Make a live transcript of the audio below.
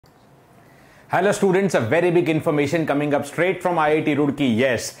Hello students, a very big information coming up straight from IIT Roorkee.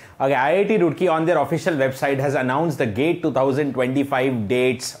 Yes, okay, IIT Roorkee on their official website has announced the GATE 2025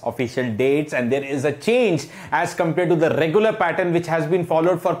 dates, official dates, and there is a change as compared to the regular pattern which has been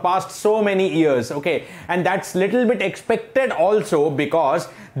followed for past so many years. Okay, and that's little bit expected also because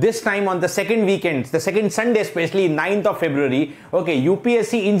this time on the second weekend, the second Sunday, especially 9th of February, okay,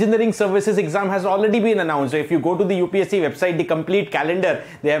 UPSC Engineering Services exam has already been announced. So if you go to the UPSC website, the complete calendar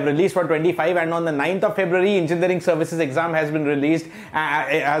they have released for 25, and on the 9th of February, Engineering Services exam has been released,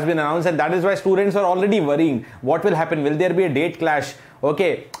 has been announced, and that is why students are already worrying. What will happen? Will there be a date clash?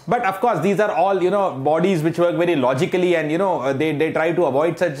 Okay, but of course these are all bodies which work very logically, and they try to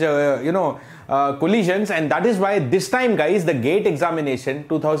avoid such collisions, and that is why this time, guys, the GATE examination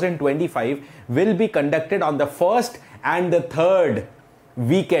 2025 will be conducted on the 1st and the 3rd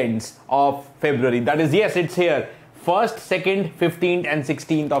weekends of February. That is, yes, it's here. 1st, 2nd, 15th and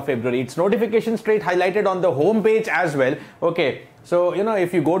 16th of February. It's notification straight highlighted on the home page as well. Okay, so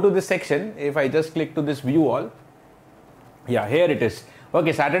if you go to this section, if I just click to this view all, yeah, here it is.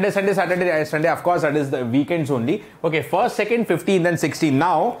 Okay, Saturday, Sunday, of course, that is the weekends only. Okay, 1st, 2nd, 15th and 16th.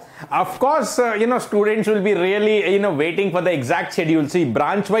 Now, of course, students will be really, waiting for the exact schedule. See,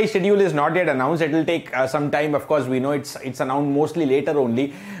 branch-wise schedule is not yet announced. It will take some time. Of course, we know it's announced mostly later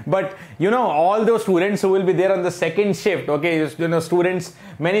only. But, all those students who will be there on the second shift, okay,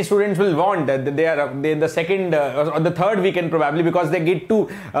 many students will want that they are in the second or the third weekend probably, because they get 2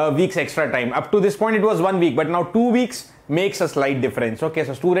 weeks extra time. Up to this point, it was 1 week, but now 2 weeks makes a slight difference. Okay,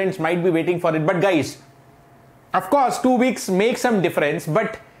 so students might be waiting for it, but guys, of course 2 weeks makes some difference,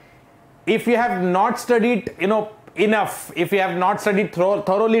 but if you have not studied enough, if you have not studied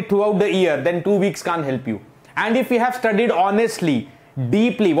thoroughly throughout the year, then 2 weeks can't help you. And if you have studied honestly,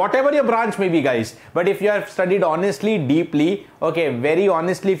 deeply, whatever your branch may be, guys, but if you have studied honestly, deeply, okay, very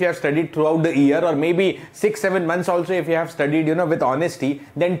honestly, if you have studied throughout the year, or maybe 6-7 months also, if you have studied with honesty,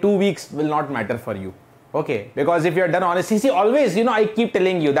 then 2 weeks will not matter for you. Okay, because if you are done honestly, see, always, I keep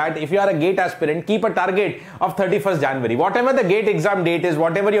telling you that if you are a GATE aspirant, keep a target of 31st January. Whatever the GATE exam date is,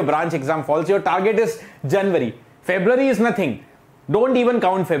 whatever your branch exam falls, your target is January. February is nothing. Don't even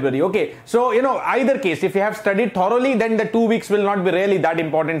count February. Okay, so either case, if you have studied thoroughly, then the 2 weeks will not be really that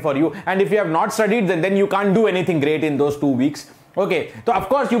important for you. And if you have not studied, then you can't do anything great in those 2 weeks. Okay, so of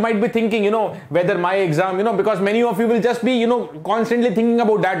course you might be thinking, whether my exam, because many of you will just be, constantly thinking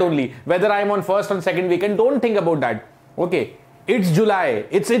about that only, whether I am on 1st or 2nd weekend. Don't think about that. Okay, it's July,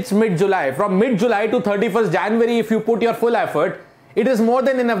 it's mid-July. From mid-July to 31st January, if you put your full effort, it is more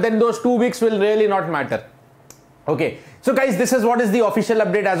than enough. Then those 2 weeks will really not matter. Okay, so guys, this is what is the official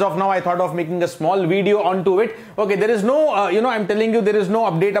update as of now. I thought of making a small video onto it. Okay, there is no, I'm telling you, there is no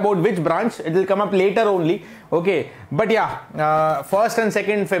update about which branch. It will come up later only. Okay, but yeah, 1st and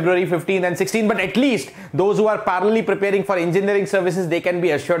 2nd February, 15th and 16th. But at least those who are parallelly preparing for engineering services, they can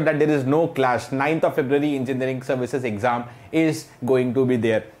be assured that there is no clash. 9th of February engineering services exam is going to be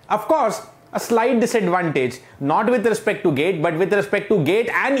there. Of course, a slight disadvantage, not with respect to GATE, but with respect to GATE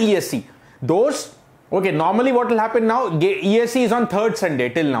and ESC. Okay, normally what will happen now, ESC is on 3rd Sunday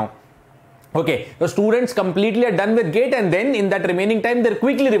till now. Okay, the students completely are done with GATE, and then in that remaining time, they'll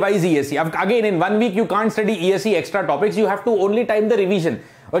quickly revise ESC. Again, in 1 week, you can't study ESC extra topics. You have to only time the revision.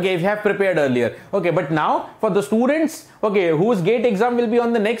 Okay, if you have prepared earlier. Okay, but now for the students, okay, whose GATE exam will be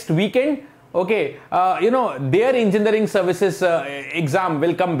on the next weekend, okay, their engineering services exam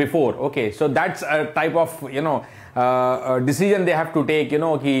will come before. Okay, so that's a type of, decision they have to take,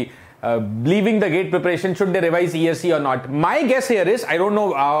 leaving the GATE preparation, should they revise ESC or not. My guess here is, I don't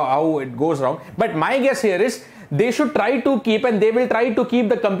know how it goes wrong, but my guess here is they should try to keep, and they will try to keep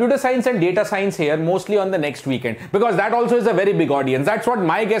the computer science and data science here mostly on the next weekend, because that also is a very big audience. That's what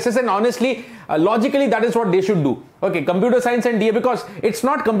my guess is, and honestly, logically, that is what they should do. Okay, computer science and DA, because it's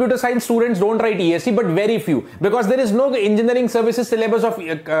not computer science students don't write ESC, but very few, because there is no engineering services syllabus of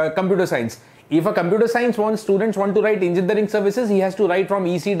computer science. If a computer science students want to write engineering services, he has to write from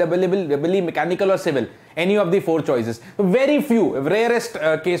EC, EE, mechanical or civil, any of the 4 choices. Very few, rarest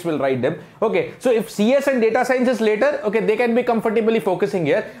case will write them. Okay, so if CS and data science is later, okay, they can be comfortably focusing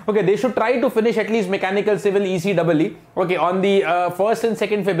here. Okay, they should try to finish at least mechanical, civil, EC, EE, okay, on the 1st and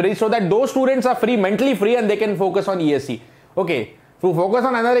 2nd February, so that those students are free, mentally free, and they can focus on ESC. Okay. To focus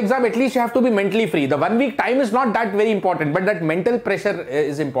on another exam, at least you have to be mentally free. The 1 week time is not that very important, but that mental pressure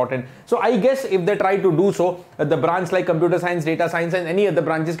is important. So I guess if they try to do so, the branch like computer science, data science, and any other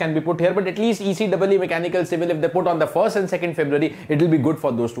branches can be put here, but at least EC, EE, mechanical, civil, if they put on the 1st and 2nd February, it will be good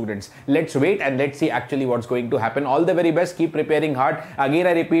for those students. Let's wait and let's see actually what's going to happen. All the very best. Keep preparing hard. Again,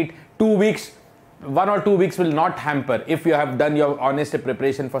 I repeat, 2 weeks 1 or 2 weeks will not hamper if you have done your honest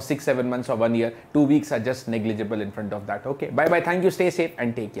preparation for 6-7 months or 1 year. 2 weeks are just negligible in front of that. Okay, bye bye, thank you, stay safe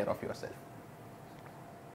and take care of yourself.